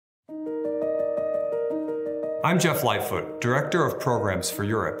I'm Jeff Lightfoot, Director of Programs for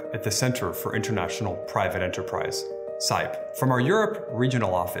Europe at the Center for International Private Enterprise, CIPE. From our Europe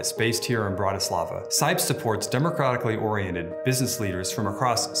regional office based here in Bratislava, CIPE supports democratically oriented business leaders from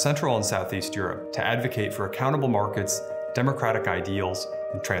across Central and Southeast Europe to advocate for accountable markets, democratic ideals,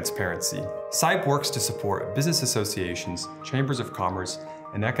 and transparency. CIPE works to support business associations, chambers of commerce,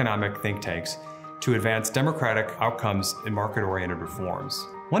 and economic think tanks to advance democratic outcomes and market-oriented reforms.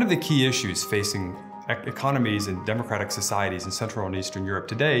 One of the key issues facing economies and democratic societies in Central and Eastern Europe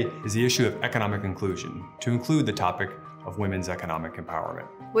today is the issue of economic inclusion, to include the topic of women's economic empowerment.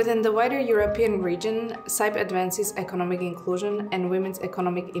 Within the wider European region, CIPE advances economic inclusion and women's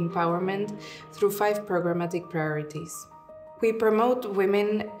economic empowerment through 5 programmatic priorities. We promote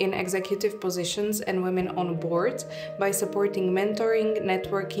women in executive positions and women on boards by supporting mentoring,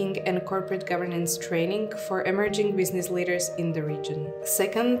 networking, and corporate governance training for emerging business leaders in the region.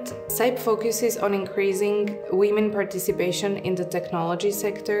 Second, CIPE focuses on increasing women participation in the technology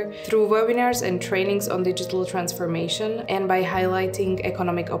sector through webinars and trainings on digital transformation and by highlighting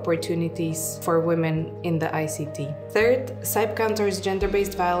economic opportunities for women in the ICT. Third, CIPE counters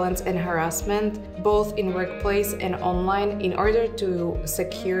gender-based violence and harassment, both in workplace and online, in order to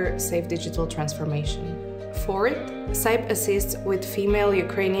secure safe digital transformation. Fourth, CIPE assists with female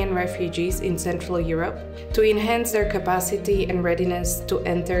Ukrainian refugees in Central Europe to enhance their capacity and readiness to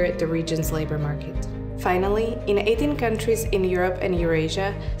enter the region's labor market. Finally, in 18 countries in Europe and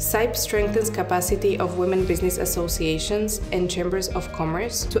Eurasia, CIPE strengthens capacity of women business associations and chambers of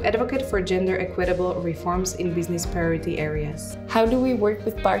commerce to advocate for gender-equitable reforms in business priority areas. How do we work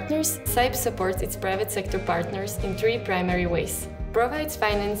with partners? CIPE supports its private sector partners in 3 primary ways. Provides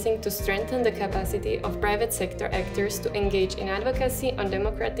financing to strengthen the capacity of private sector actors to engage in advocacy on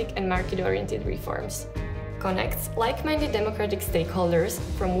democratic and market-oriented reforms. Connects like-minded democratic stakeholders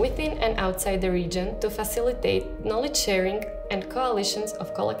from within and outside the region to facilitate knowledge sharing and coalitions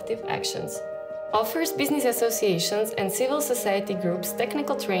of collective actions. Offers business associations and civil society groups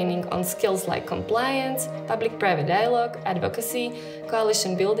technical training on skills like compliance, public-private dialogue, advocacy,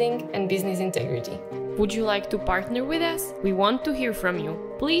 coalition building, and business integrity. Would you like to partner with us? We want to hear from you.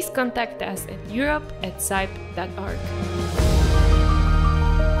 Please contact us at europe@cipe.org.